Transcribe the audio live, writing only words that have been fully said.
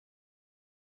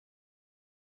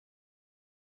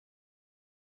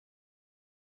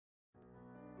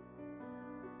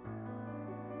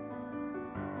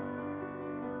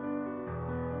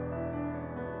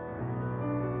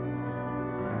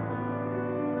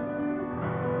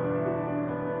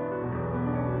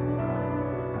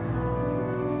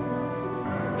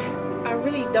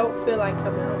don't feel like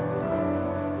coming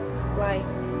home. Like,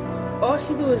 all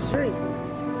she do is drink.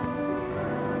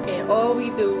 And all we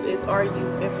do is argue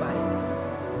and fight.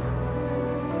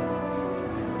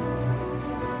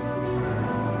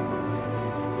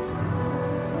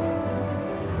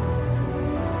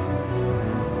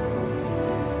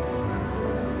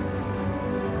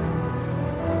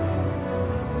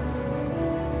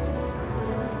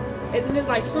 And then it's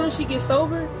like, as soon as she gets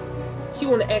sober, she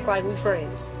want to act like we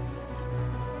friends.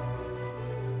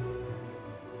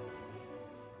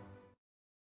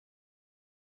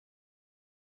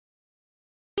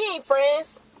 We ain't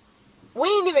friends. We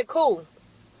ain't even cool.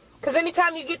 Because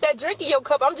anytime you get that drink in your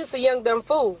cup, I'm just a young dumb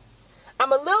fool.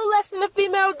 I'm a little less than a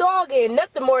female dog and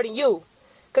nothing more than you.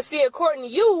 Because see, according to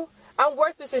you, I'm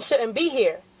worthless and shouldn't be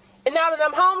here. And now that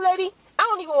I'm home, lady, I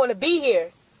don't even want to be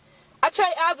here. I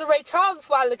trade odds with Ray Charles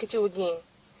before I look at you again.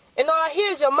 And all I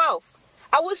hear is your mouth.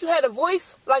 I wish you had a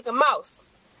voice like a mouse,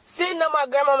 sitting on my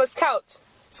grandmama's couch,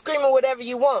 screaming whatever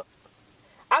you want.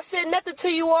 I said nothing to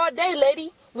you all day,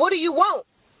 lady. What do you want?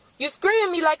 You scream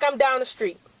at me like I'm down the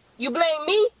street. You blame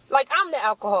me like I'm the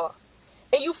alcohol.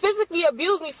 And you physically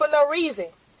abuse me for no reason.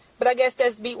 But I guess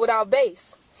that's beat without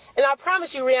bass. And I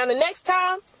promise you, Rihanna, next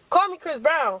time, call me Chris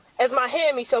Brown as my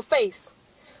hand meets your face.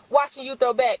 Watching you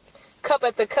throw back cup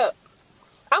after cup.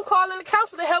 I'm calling the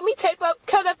counselor to help me tape up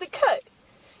cut after cut.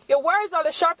 Your words are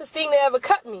the sharpest thing that ever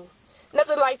cut me.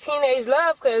 Nothing like teenage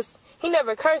love, because he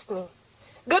never cursed me.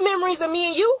 Good memories of me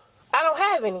and you, I don't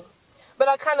have any. But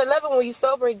I kind of love it when you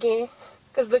sober again,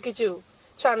 because look at you,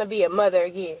 trying to be a mother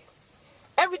again.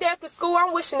 Every day after school,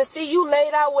 I'm wishing to see you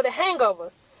laid out with a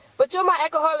hangover. But you're my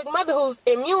alcoholic mother who's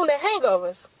immune to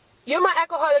hangovers. You're my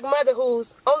alcoholic mother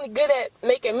who's only good at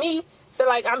making me feel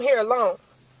like I'm here alone.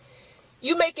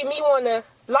 You making me want to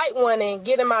light one and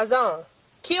get in my zone.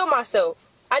 Kill myself.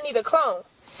 I need a clone.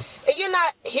 And you're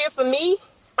not here for me.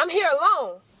 I'm here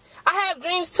alone. I have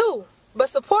dreams too. But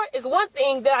support is one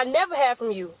thing that I never had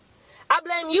from you. I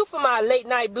blame you for my late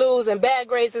night blues and bad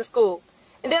grades in school.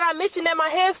 And did I mention that my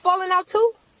hair's falling out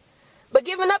too? But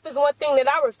giving up is one thing that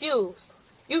I refuse.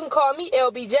 You can call me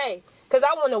LBJ, because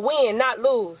I want to win, not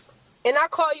lose. And I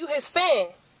call you his fan,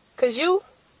 because you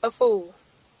a fool.